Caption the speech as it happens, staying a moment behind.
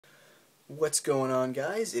What's going on,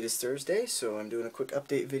 guys? It is Thursday, so I'm doing a quick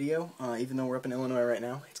update video, even though we're up in Illinois right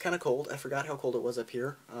now. It's kind of cold. I forgot how cold it was up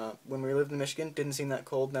here. When we lived in Michigan, it didn't seem that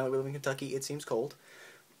cold. Now that we live in Kentucky, it seems cold.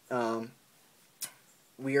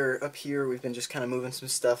 We are up here. We've been just kind of moving some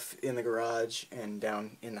stuff in the garage and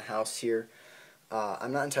down in the house here.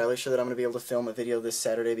 I'm not entirely sure that I'm going to be able to film a video this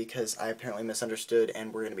Saturday because I apparently misunderstood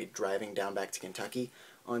and we're going to be driving down back to Kentucky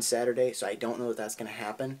on Saturday, so I don't know if that's going to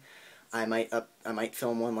happen. I might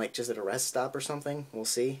film one like just at a rest stop or something. We'll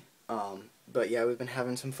see. But yeah, we've been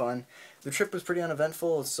having some fun. The trip was pretty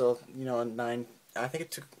uneventful. So I think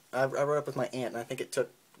it took. I rode up with my aunt, and I think it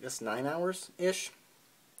took just 9 hours ish,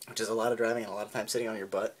 which is a lot of driving and a lot of time sitting on your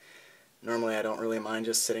butt. Normally, I don't really mind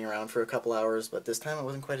just sitting around for a couple hours, but this time it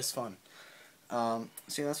wasn't quite as fun. So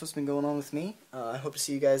yeah, that's what's been going on with me. I hope to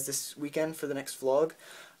see you guys this weekend for the next vlog.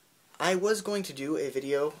 I was going to do a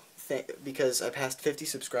video because I passed 50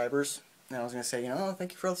 subscribers, and I was going to say, oh,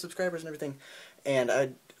 thank you for all the subscribers and everything, and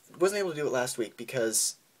I wasn't able to do it last week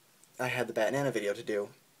because I had the Bat Nana video to do,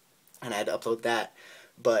 and I had to upload that,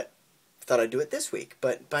 but thought I'd do it this week.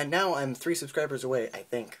 But by now I'm 3 subscribers away, I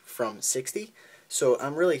think, from 60, so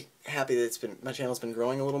I'm really happy that my channel's been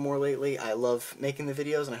growing a little more lately. I love making the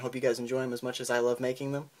videos, and I hope you guys enjoy them as much as I love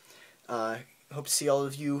making them. Hope to see all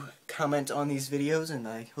of you comment on these videos, and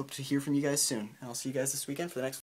I hope to hear from you guys soon. And I'll see you guys this weekend for the next